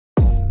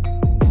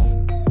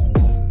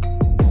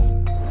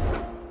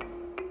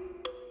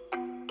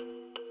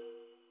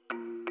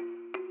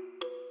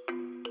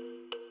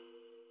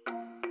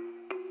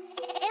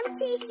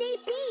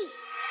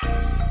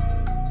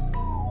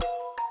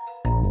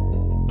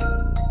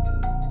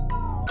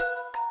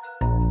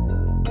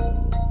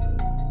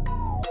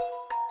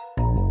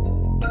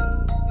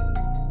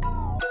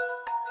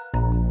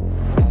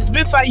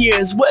5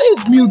 years. What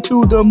is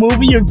Mewtwo the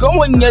movie? You're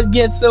going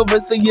against Silver,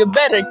 so you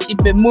better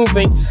keep it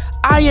moving.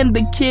 I am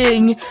the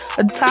king,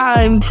 a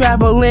time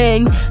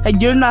traveling,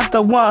 and you're not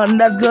the one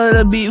that's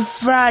gonna be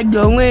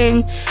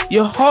fraggling.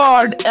 You're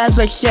hard as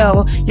a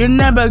shell, you're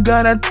never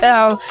gonna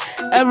tell.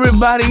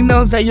 Everybody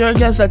knows that you're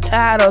just a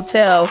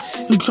tattletale.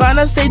 You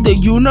tryna save the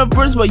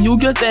universe, but you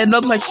just end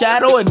up like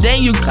Shadow, and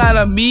then you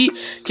kinda be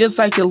just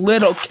like a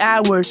little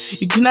coward.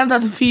 You cannot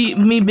defeat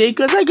me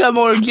because I got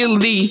more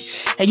agility,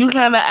 and you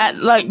kinda act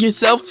like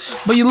yourself,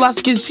 but you lost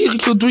against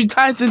Pikachu 3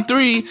 times in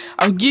 3.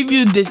 I'll give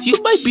you this, you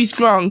might be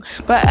strong,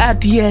 but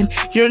at the end,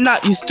 you're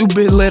not, you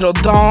stupid little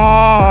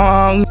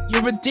dong.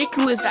 You're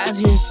ridiculous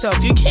as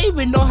yourself, you can't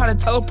even know how to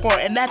teleport,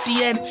 and at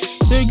the end,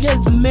 you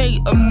just make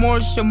a more.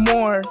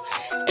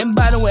 And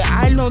by the way,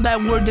 I know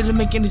that word didn't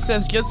make any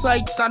sense, just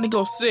like Sonic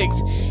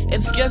 06.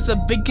 It's just a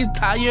big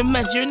entire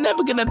mess. You're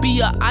never gonna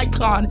be an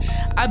icon.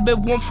 I've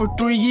been one for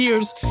 3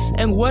 years,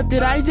 and what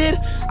did?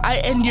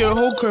 I end your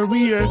whole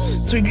career.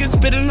 So you get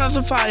spitting out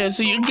the fire,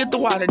 so you get the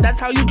water, that's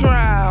how you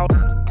drown.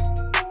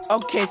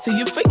 Okay, so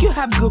you think you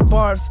have good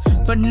bars,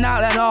 but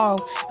not at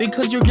all,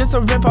 because you're just a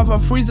rip-off of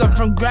Frieza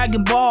from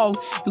Dragon Ball.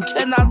 You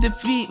cannot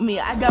defeat me,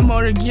 I got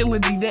more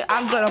agility, then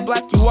I'm gonna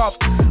blast you off,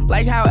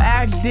 like how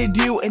Ash did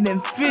you in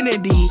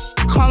Infinity.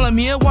 Calling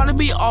me a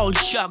wannabe? Oh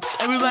shucks,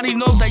 everybody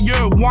knows that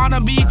you're a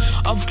wannabe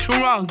of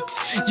Trunks.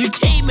 You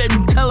can't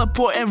even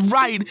teleport and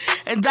ride,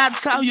 and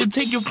that's how you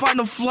take your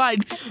final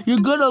flight. You're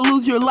gonna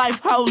lose your life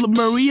how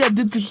Maria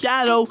did to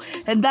Shadow,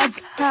 and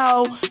that's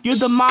how you're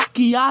the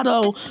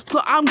macchiato.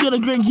 So I'm gonna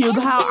drink you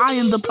how I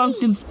am the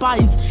pumpkin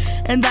spice,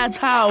 and that's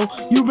how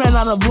you ran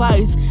out of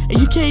lice. And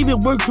you can't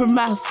even work for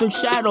Master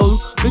Shadow,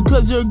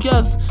 because you're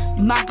just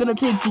not gonna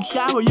take a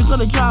shower. You're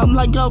gonna drown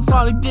like how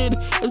Sonic did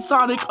in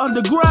Sonic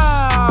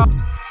Underground.